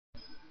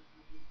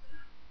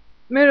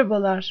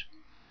Merhabalar.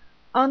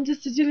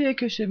 Antisicilya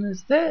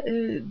köşemizde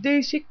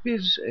değişik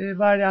bir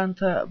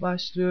varyanta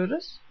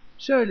başlıyoruz.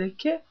 Şöyle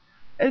ki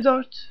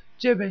E4,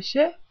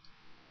 C5'e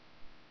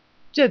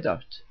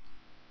C4.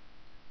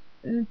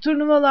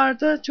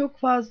 Turnuvalarda çok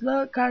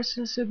fazla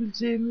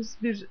karşılaşabileceğimiz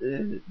bir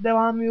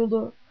devam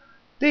yolu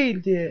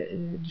değil diye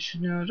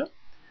düşünüyorum.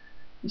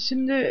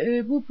 Şimdi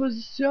bu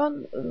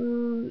pozisyon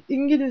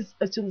İngiliz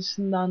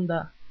açılışından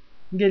da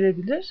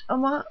gelebilir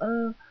ama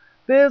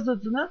beyaz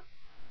adına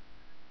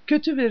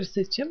kötü bir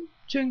seçim.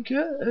 Çünkü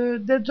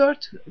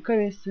D4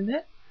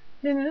 karesini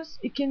henüz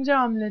ikinci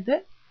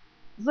hamlede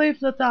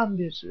zayıflatan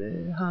bir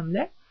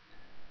hamle.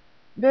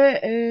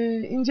 Ve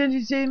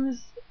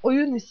inceleyeceğimiz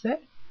oyun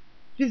ise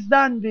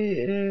bizden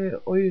bir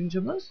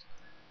oyuncumuz.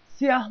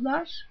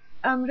 Siyahlar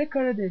Emre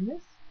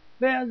Karadeniz,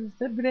 beyaz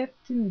ise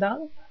Brett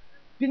Tyndall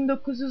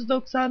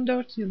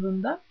 1994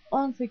 yılında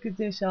 18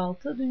 yaş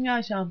altı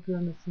Dünya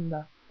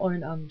Şampiyonası'nda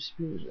oynanmış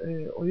bir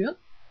oyun.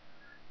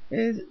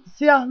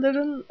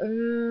 Siyahların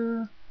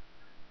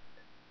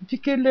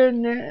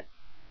fikirlerini,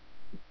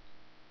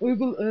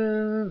 uygul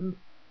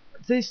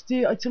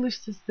seçtiği açılış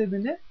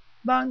sistemini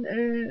ben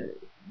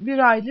bir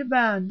hayli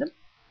beğendim.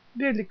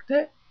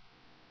 Birlikte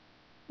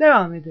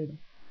devam edelim.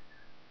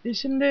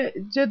 Şimdi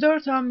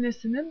C4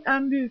 hamlesinin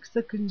en büyük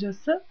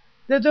sakıncası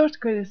D4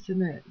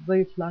 karesini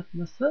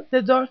zayıflatması.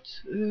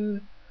 D4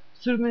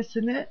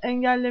 sürmesini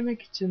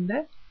engellemek için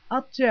de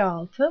at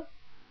C6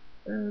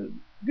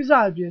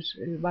 güzel bir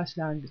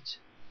başlangıç.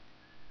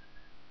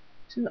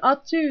 Şimdi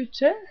at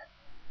C3'e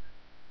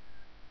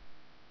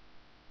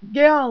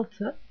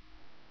G6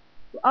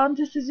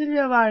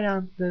 antisicilya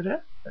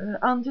varyantları.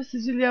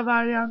 Antisicilya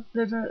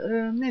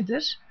varyantları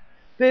nedir?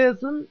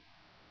 Beyazın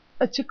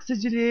açık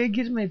sicilyeye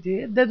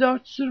girmediği, D4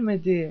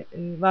 sürmediği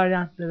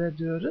varyantlara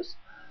diyoruz.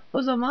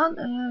 O zaman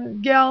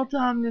G6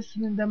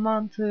 hamlesinin de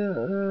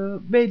mantığı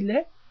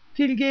belli.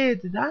 Fil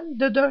G7'den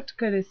D4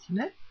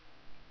 karesine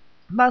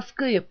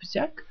baskı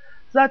yapacak.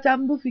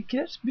 Zaten bu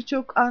fikir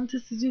birçok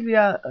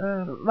antisicilya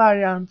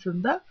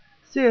varyantında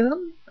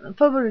siyahın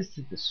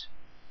favorisidir.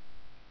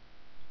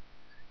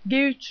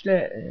 G3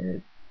 ile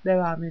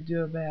devam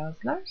ediyor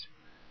beyazlar.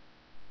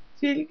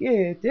 Fil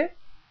G7,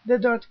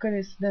 D4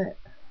 karesine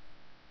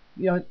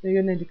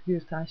yönelik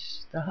bir taş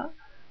daha.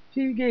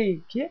 Fil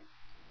G2,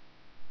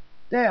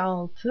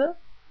 D6,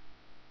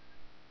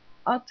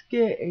 at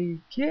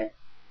G2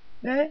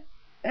 ve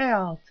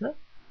E6.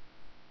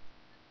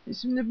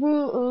 Şimdi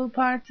bu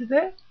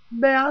partide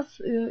beyaz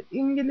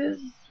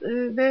İngiliz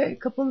ve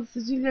kapalı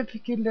sicilya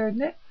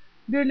fikirlerini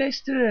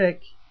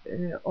birleştirerek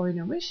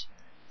oynamış.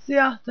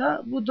 Siyah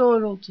da bu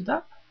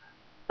doğrultuda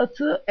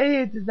atı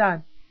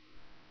E7'den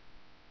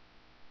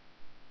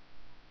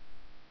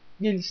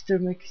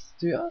geliştirmek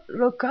istiyor.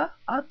 Roka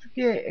at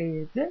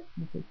G7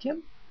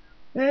 nitekim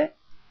ve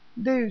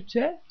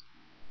D3'e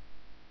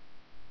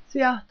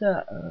siyah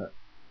da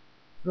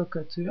rok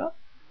atıyor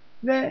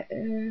ve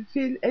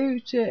fil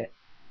E3'e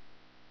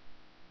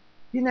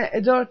yine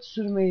E4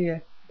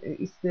 sürmeyi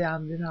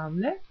isteyen bir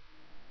hamle.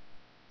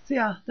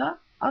 Siyah da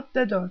at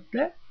D4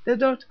 ile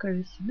D4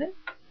 karesini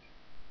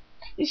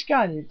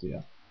işgal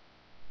ediyor.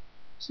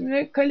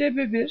 Şimdi kale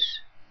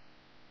B1,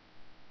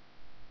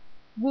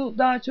 bu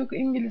daha çok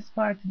İngiliz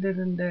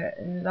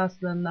partilerinde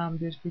rastlanılan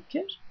bir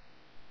fikir.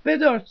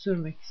 B4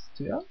 sürmek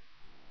istiyor.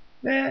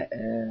 Ve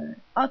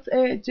at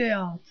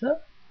C6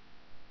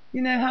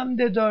 yine hem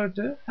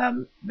D4'ü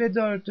hem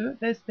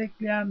B4'ü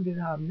destekleyen bir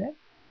hamle.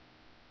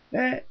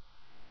 Ve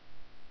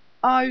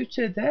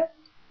A3'e de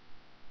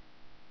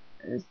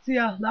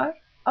siyahlar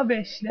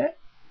A5 ile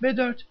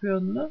B4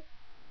 piyonunu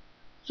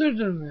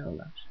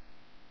sürdürmüyorlar.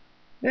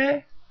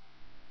 Ve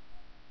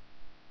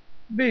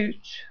B3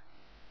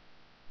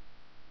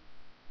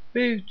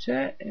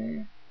 B3'e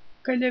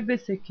kale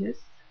B8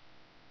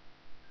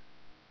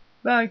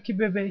 belki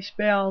B5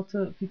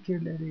 B6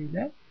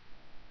 fikirleriyle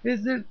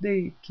vezir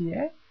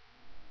D2'ye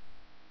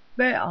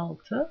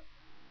B6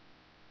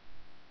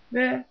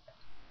 ve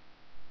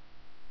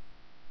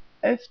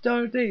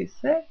F4'e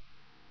ise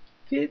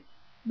fil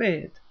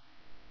B7.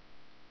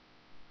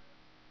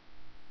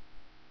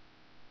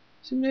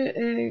 Şimdi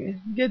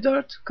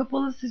G4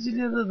 kapalı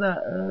sicilyada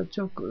da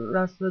çok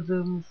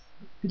rastladığımız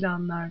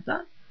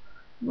planlardan.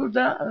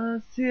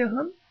 Burada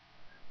siyahın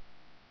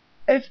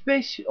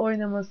F5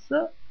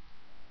 oynaması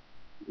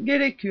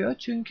gerekiyor.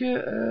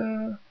 Çünkü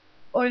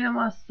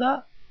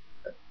oynamazsa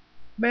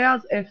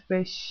beyaz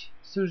F5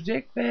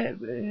 sürecek ve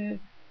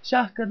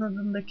şah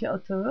kanadındaki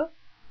atağı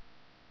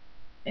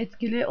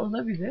etkili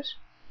olabilir.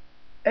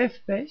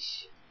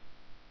 F5.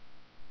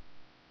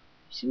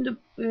 Şimdi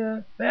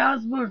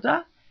beyaz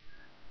burada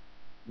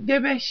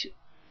G5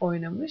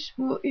 oynamış.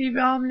 Bu iyi bir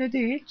hamle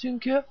değil.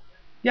 Çünkü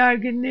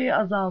gerginliği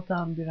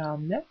azaltan bir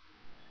hamle.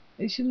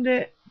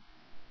 Şimdi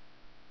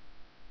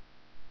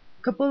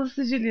kapalı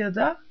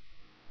sicilyada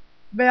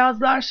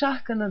beyazlar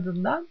şah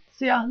kanadından,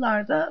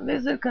 siyahlar da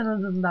vezir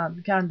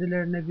kanadından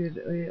kendilerine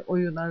bir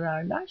oyun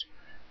ararlar.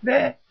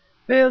 Ve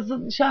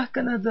beyazın şah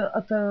kanadı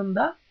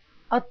atağında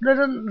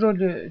atların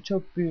rolü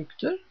çok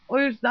büyüktür. O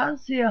yüzden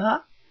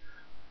siyaha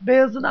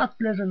beyazın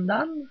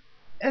atlarından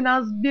en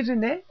az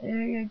birini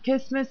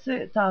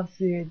kesmesi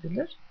tavsiye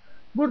edilir.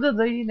 Burada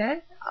da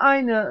yine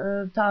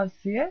aynı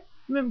tavsiye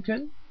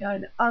mümkün.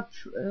 Yani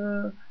at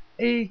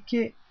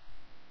E2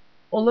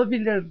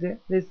 olabilirdi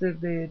vezir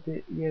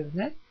D7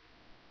 yerine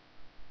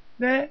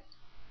ve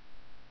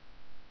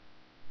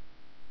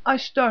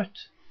H4.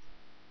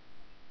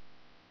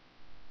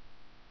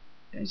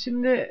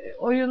 Şimdi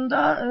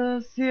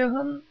oyunda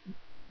siyahın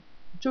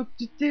çok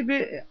ciddi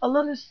bir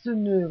alan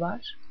üstünlüğü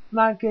var.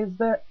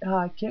 Merkezde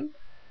hakim.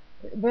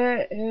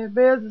 Ve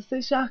beyaz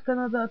ise şah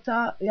kanadı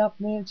atağı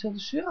yapmaya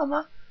çalışıyor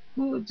ama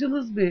bu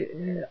cılız bir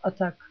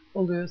atak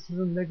oluyor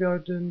sizin de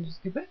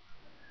gördüğünüz gibi.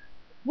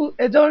 Bu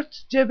E4,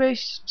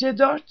 C5,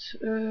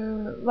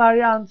 C4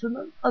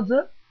 varyantının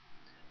adı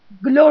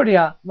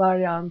Gloria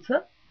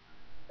varyantı.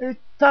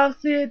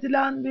 Tavsiye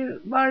edilen bir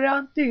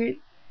varyant değil.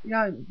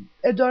 Yani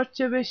E4,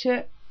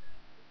 C5'e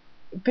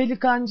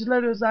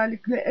pelikancılar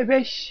özellikle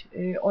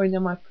E5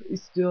 oynamak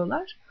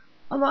istiyorlar.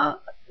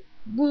 Ama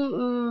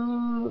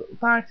bu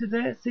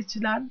partide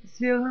seçilen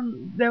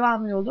siyahın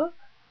devam yolu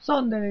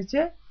son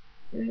derece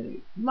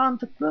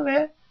mantıklı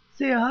ve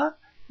siyaha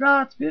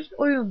rahat bir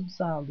oyun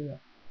sağlıyor.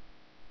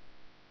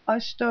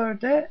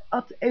 H4'e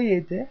at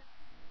E7,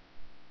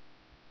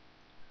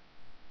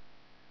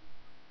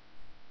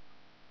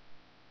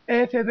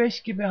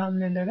 F5 gibi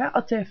hamlelere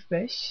at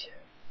F5,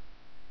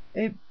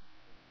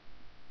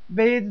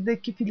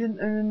 B7'deki filin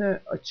önünü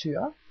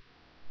açıyor.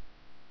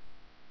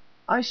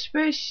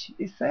 H5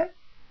 ise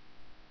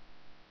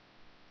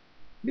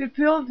bir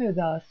piyon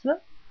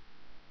fedası.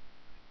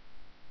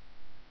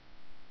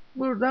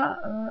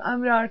 Burada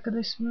Emre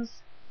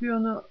arkadaşımız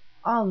piyonu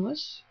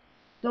almış.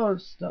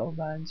 Doğrusu da o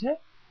bence.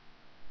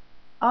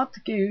 At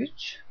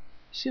G3.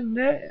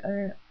 Şimdi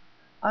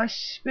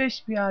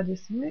H5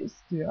 piyadesini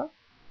istiyor.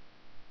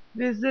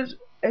 Vezir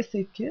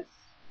E8.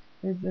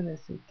 Vezir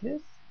E8.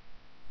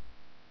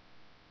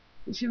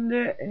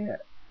 Şimdi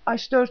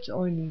H4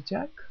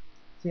 oynayacak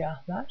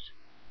siyahlar.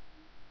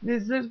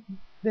 Vezir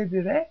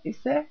D1'e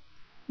ise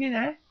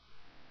yine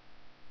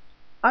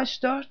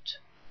H4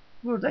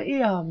 burada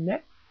iyi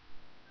hamle.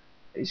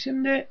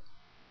 Şimdi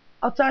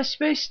at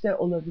H5 de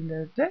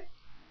olabilirdi.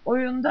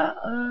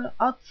 Oyunda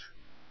at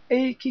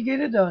E2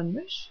 geri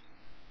dönmüş.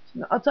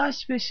 Şimdi at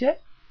H5'e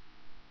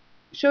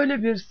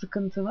şöyle bir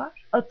sıkıntı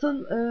var.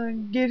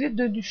 Atın geri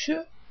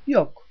dönüşü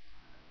yok.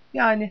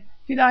 Yani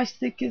fil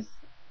H8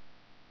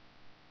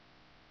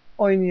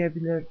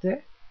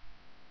 oynayabilirdi.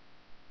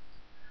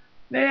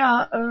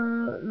 Veya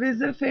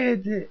vezir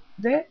F7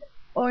 de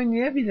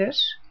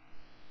oynayabilir.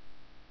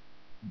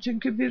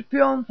 Çünkü bir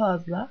piyon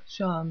fazla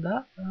şu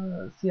anda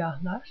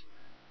siyahlar.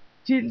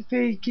 Fil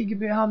F2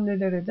 gibi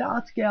hamlelere de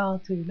at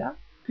G6 ile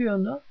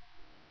piyonu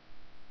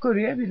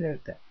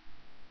koruyabilirdi.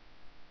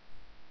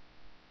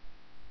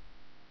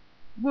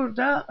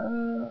 Burada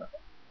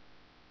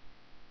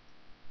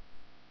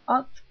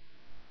at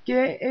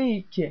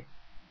G2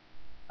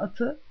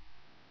 atı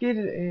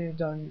geri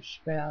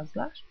dönmüş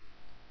beyazlar.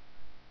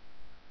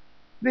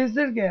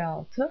 Vezir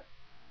G6.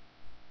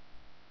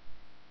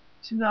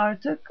 Şimdi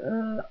artık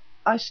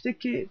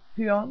H'taki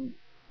piyon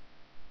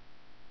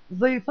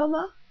zayıf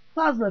ama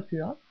fazla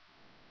piyon.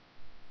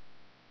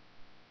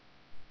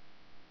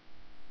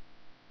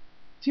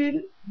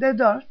 Fil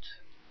D4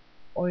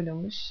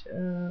 oynamış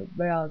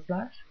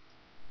beyazlar.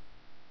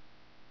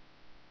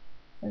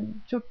 Yani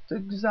çok da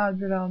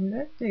güzel bir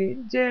hamle değil.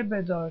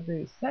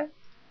 CB4'de ise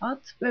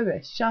at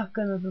B5. Şah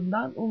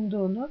kanadından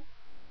umduğunu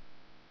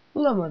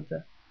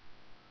bulamadı.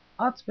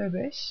 At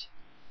B5.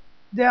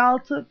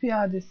 D6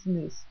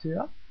 piyadesini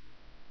istiyor.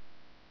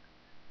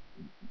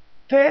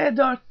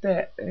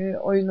 F4'te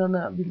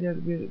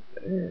oynanabilir bir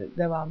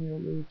devam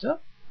yoluydu.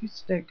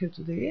 Hiç de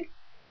kötü değil.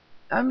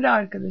 Emre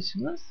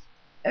arkadaşımız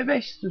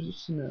E5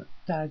 sürüsünü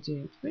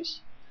tercih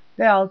etmiş.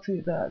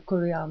 D6'yı da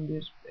koruyan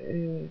bir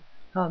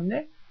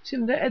hamle.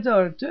 Şimdi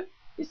E4'ü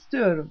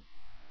istiyorum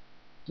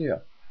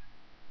diyor.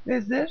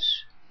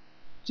 Vezir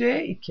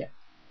C2.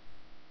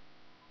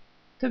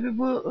 Tabi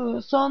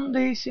bu son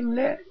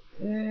değişimle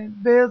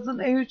beyazın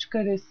E3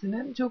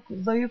 karesinin çok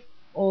zayıf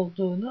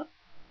olduğunu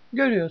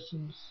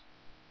görüyorsunuz.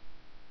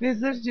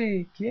 Vezir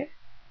C2,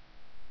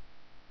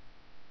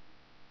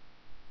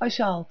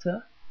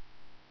 H6.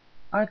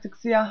 Artık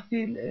siyah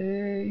fil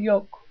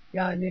yok.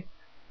 Yani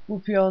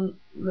bu piyon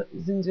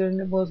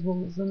zincirini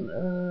bozmamızın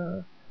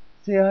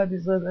siyaha bir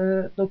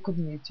zararı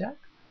dokunmayacak.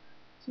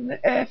 Şimdi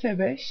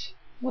F5.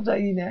 Bu da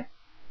yine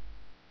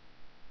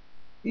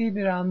iyi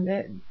bir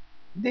hamle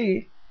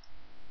değil.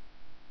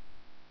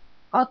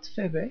 At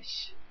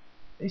F5.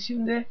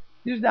 Şimdi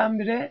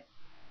birdenbire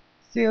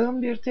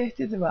siyahın bir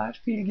tehdidi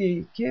var. Fil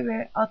G2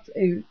 ve at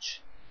E3.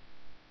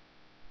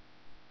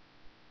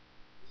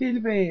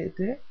 Fil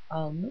B7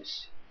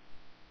 almış.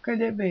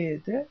 Kale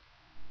B7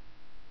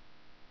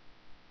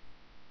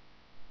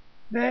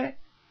 ve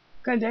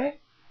kale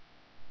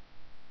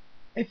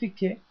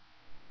F2.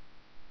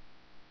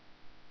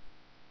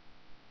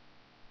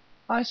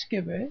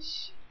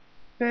 H-G5,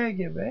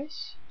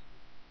 F-G5,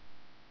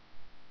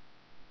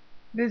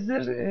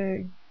 vezir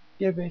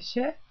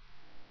G5'e,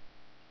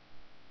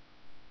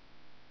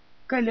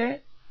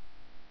 kale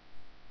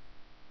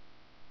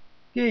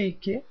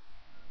G2.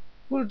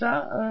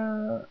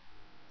 Burada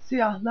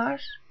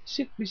siyahlar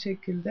şık bir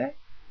şekilde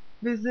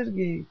vezir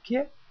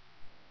G2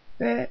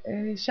 ve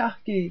şah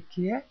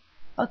G2'ye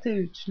at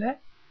E3 ile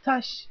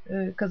taş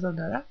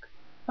kazanarak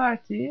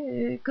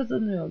partiyi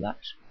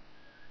kazanıyorlar.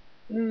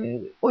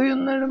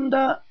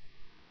 Oyunlarımda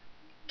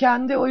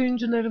kendi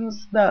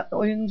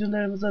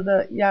oyuncularımıza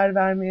da yer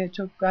vermeye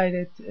çok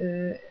gayret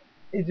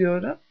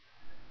ediyorum.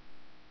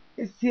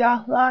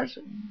 Siyahlar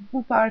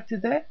bu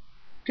partide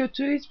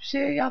kötü hiçbir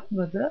şey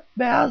yapmadı.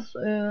 Beyaz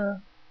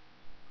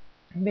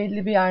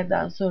belli bir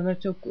yerden sonra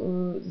çok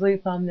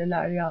zayıf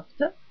hamleler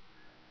yaptı.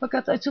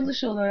 Fakat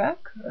açılış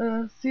olarak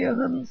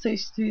siyahın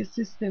seçtiği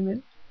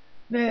sistemin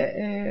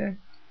ve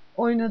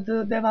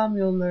oynadığı devam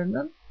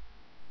yollarının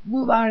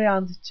bu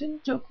varyant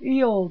için çok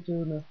iyi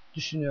olduğunu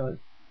düşünüyorum.